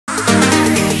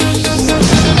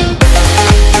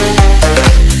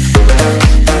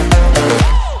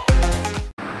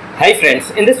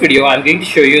friends, in this video I am going to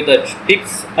show you the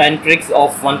tips and tricks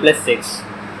of OnePlus 6.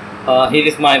 Here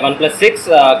is my OnePlus 6.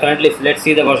 Currently, let's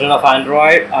see the version of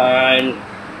Android and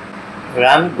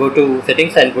RAM. Go to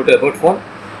settings and go to about phone.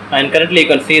 And currently you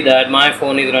can see that my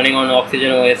phone is running on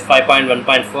Oxygen OS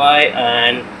 5.1.5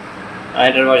 and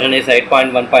Android version is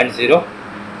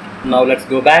 8.1.0. Now let's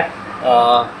go back.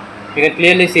 You can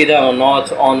clearly see the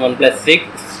notch on OnePlus 6.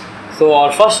 So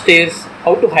our first is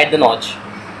how to hide the notch.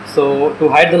 So to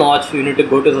hide the notch, you need to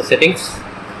go to the settings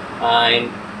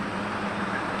and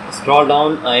scroll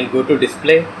down and go to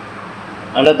display.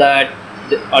 Under that,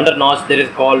 under notch there is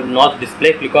called notch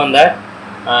display. Click on that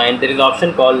and there is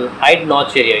option called hide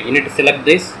notch area. You need to select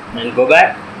this and go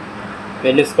back.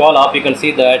 When you scroll up, you can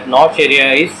see that notch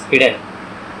area is hidden.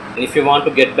 And if you want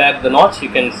to get back the notch, you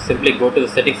can simply go to the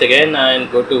settings again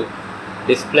and go to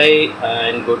display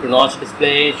and go to notch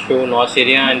display, show notch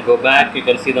area and go back. You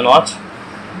can see the notch.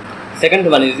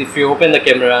 Second one is if you open the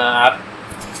camera app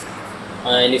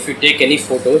and if you take any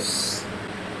photos,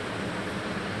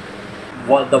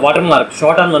 the watermark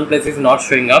shot on OnePlus is not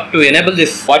showing up. To enable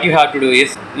this, what you have to do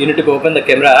is you need to go open the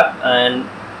camera app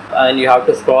and you have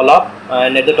to scroll up,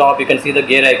 and at the top you can see the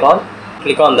gear icon.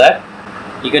 Click on that.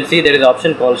 You can see there is an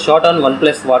option called shot on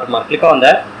OnePlus watermark. Click on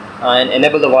that and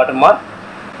enable the watermark.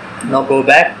 Now go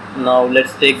back. Now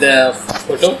let's take the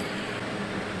photo.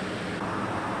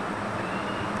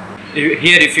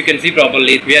 Here, if you can see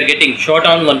properly, we are getting shot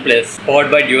on OnePlus powered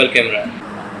by dual camera.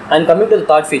 And coming to the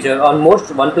third feature, on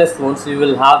most OnePlus phones you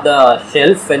will have the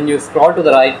shelf. When you scroll to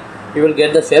the right, you will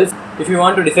get the shelf. If you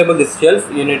want to disable this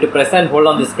shelf, you need to press and hold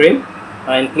on the screen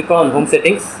and click on home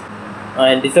settings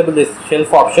and disable this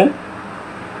shelf option.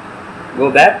 Go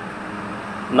back.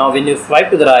 Now when you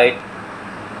swipe to the right,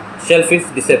 shelf is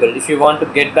disabled. If you want to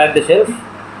get back the shelf,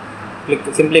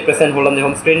 simply press and hold on the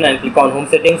home screen and click on home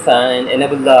settings and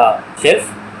enable the shelf.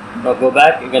 Now go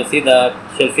back. You can see the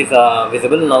shelf is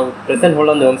visible. Now press and hold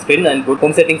on the home screen and go to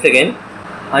home settings again.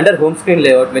 Under home screen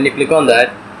layout, when you click on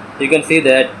that, you can see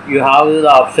that you have the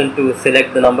option to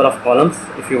select the number of columns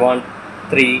if you want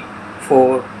 3,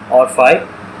 4 or 5,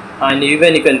 and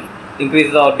even you can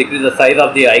increase or decrease the size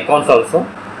of the icons also.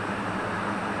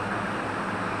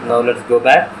 Now let's go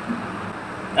back.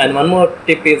 And one more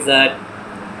tip is that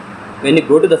when you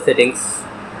go to the settings,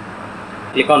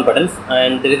 click on buttons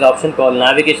and there is an option called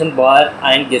navigation bar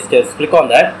and gestures. Click on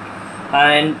that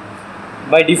and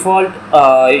by default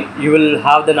you will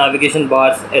have the navigation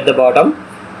bars at the bottom,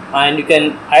 and you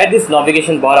can add this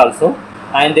navigation bar also,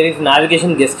 and there is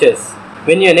navigation gestures.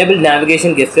 When you enable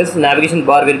navigation gestures, navigation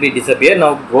bar will be disappear.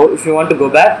 Now go, if you want to go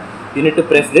back, you need to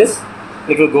press this.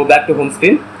 It will go back to home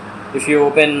screen. If you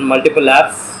open multiple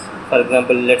apps, for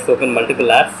example, let's open multiple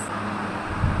apps.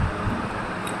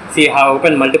 See how I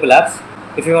open multiple apps.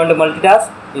 If you want to multitask,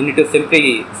 you need to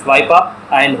simply swipe up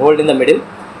and hold in the middle.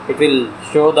 It will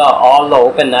show all the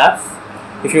open apps.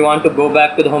 If you want to go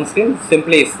back to the home screen,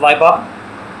 simply swipe up.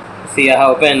 See, I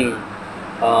have opened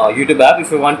YouTube app. If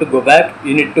you want to go back,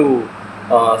 you need to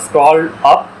scroll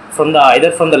up from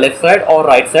either from the left side or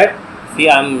right side. See,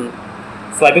 I am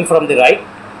swiping from the right.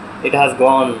 It has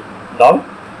gone down.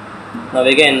 Now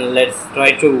again, let's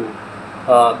try to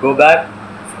go back.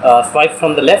 Swipe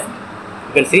from the left.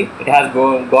 You can see it has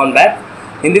gone back.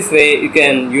 In this way you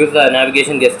can use the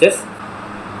navigation gestures.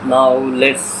 Now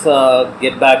let's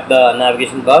get back the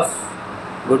navigation bars.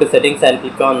 Go to settings and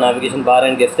click on navigation bar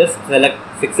and gestures. Select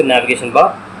fixed navigation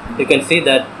bar. You can see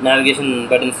that navigation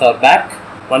buttons are back.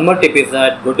 One more tip is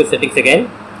that go to settings again.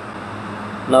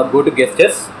 Now go to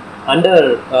gestures.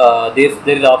 Under this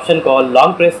there is an option called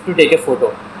long press to take a photo.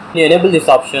 When you enable this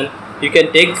option, you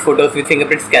can take photos with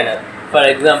fingerprint scanner. For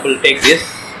example, take this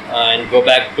and go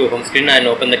back to home screen and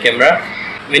open the camera.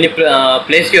 When you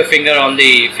place your finger on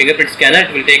the fingerprint scanner,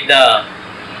 it will take the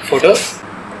photos.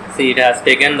 See, it has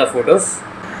taken the photos.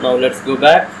 Now let's go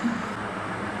back.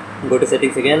 Go to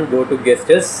settings again, go to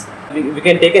gestures. We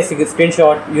can take a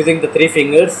screenshot using the 3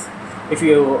 fingers. If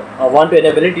you want to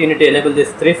enable it, you need to enable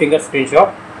this 3 finger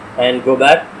screenshot and go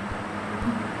back.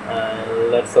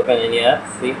 And let's open any app.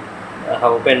 See, I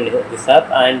have opened this app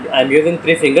and I am using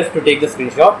 3 fingers to take the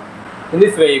screenshot. In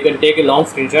this way you can take a long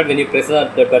screenshot. When you press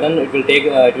the button, it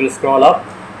will scroll up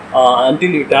until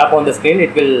you tap on the screen.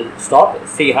 It will stop.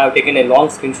 See, I have taken a long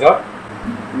screenshot.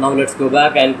 Now let's go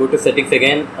back and go to settings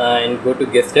again and go to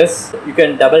gestures. You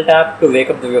can double tap to wake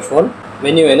up your phone.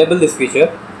 When you enable this feature,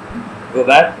 go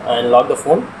back and lock the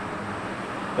phone.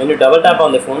 When you double tap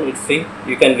on the phone,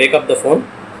 you can wake up the phone.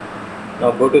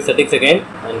 Now go to settings again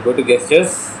and go to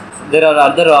gestures. There are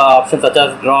other options such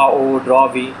as draw O, draw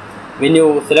V. When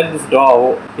you select this draw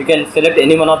O, you can select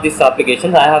any one of these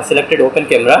applications. I have selected open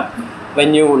camera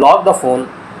When you lock the phone,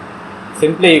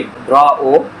 simply draw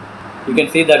O. You can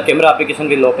see that camera application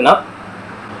will open up.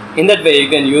 In that way, you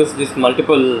can use this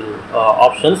multiple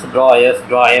options: draw S,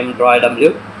 draw M, draw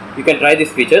W. You can try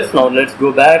these features. Now let's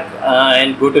go back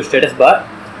and go to status bar.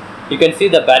 You can see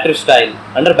the battery style.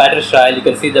 Under battery style, you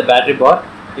can see the battery bar.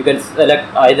 You can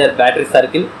select either battery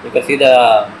circle. You can see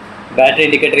the battery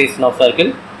indicator is now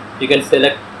circle. You can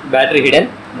select battery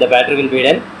hidden. The battery will be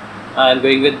hidden. I am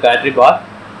going with battery bar.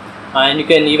 And you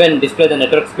can even display the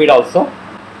network speed also.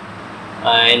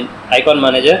 And icon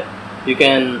manager, you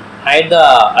can hide the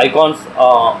icons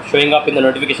showing up in the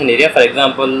notification area. For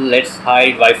example, let's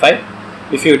hide Wi-Fi.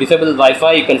 If you disable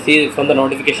Wi-Fi, you can see from the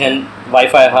notification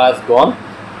Wi-Fi has gone.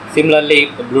 Similarly,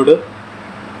 Bluetooth.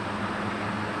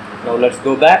 Now let's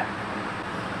go back,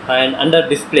 and under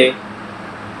display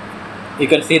you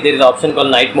can see there is an option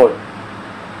called night mode.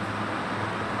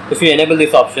 If you enable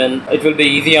this option, it will be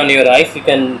easy on your eyes. You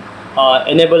can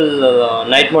enable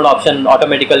night mode option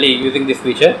automatically using this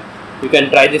feature. You can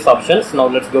try these options. Now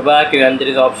let's go back, and there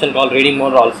is an option called reading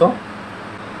mode also.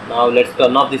 Now let's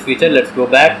turn off this feature. Let's go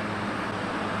back,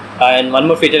 and one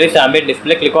more feature is ambient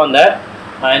display. Click on that,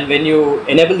 and when you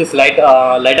enable this light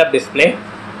up display,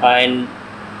 and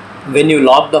when you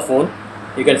lock the phone,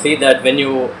 you can see that when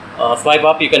you swipe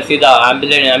up, you can see the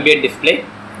ambient display.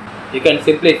 You can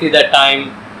simply see the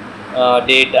time,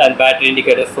 date and battery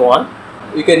indicator, so on.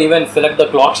 You can even select the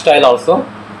clock style also.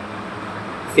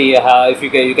 See if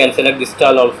you can select this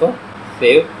style also.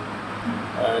 Save,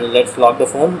 and let's lock the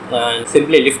phone and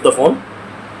simply lift the phone.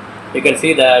 You can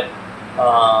see that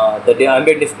the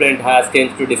ambient display has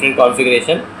changed to different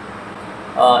configuration.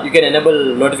 You can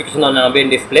enable notification on ambient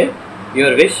display,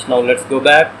 your wish. Now let's go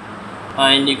back,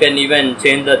 and you can even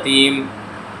change the theme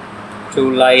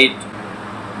to light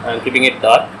and keeping it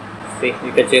dark. See,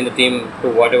 you can change the theme to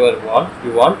whatever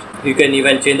you want. You can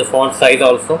even change the font size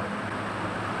also.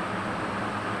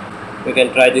 You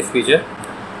can try this feature.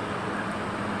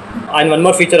 And one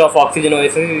more feature of Oxygen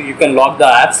OS is you can lock the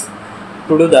apps.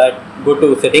 To do that, go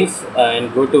to settings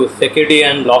and go to security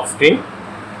and lock screen.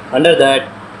 Under that,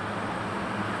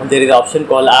 there is an option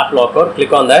called app locker.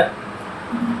 Click on that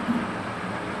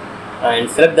and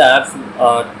select the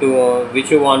apps to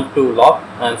which you want to lock.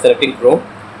 I am selecting Chrome.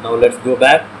 Now let's go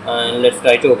back and let's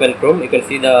try to open Chrome. You can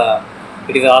see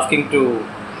it is asking to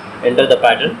enter the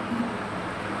pattern.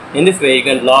 In this way, you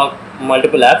can lock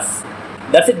multiple apps.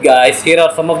 That's it guys. Here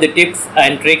are some of the tips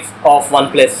and tricks of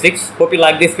OnePlus 6. Hope you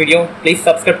like this video. Please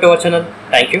subscribe to our channel.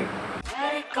 Thank you.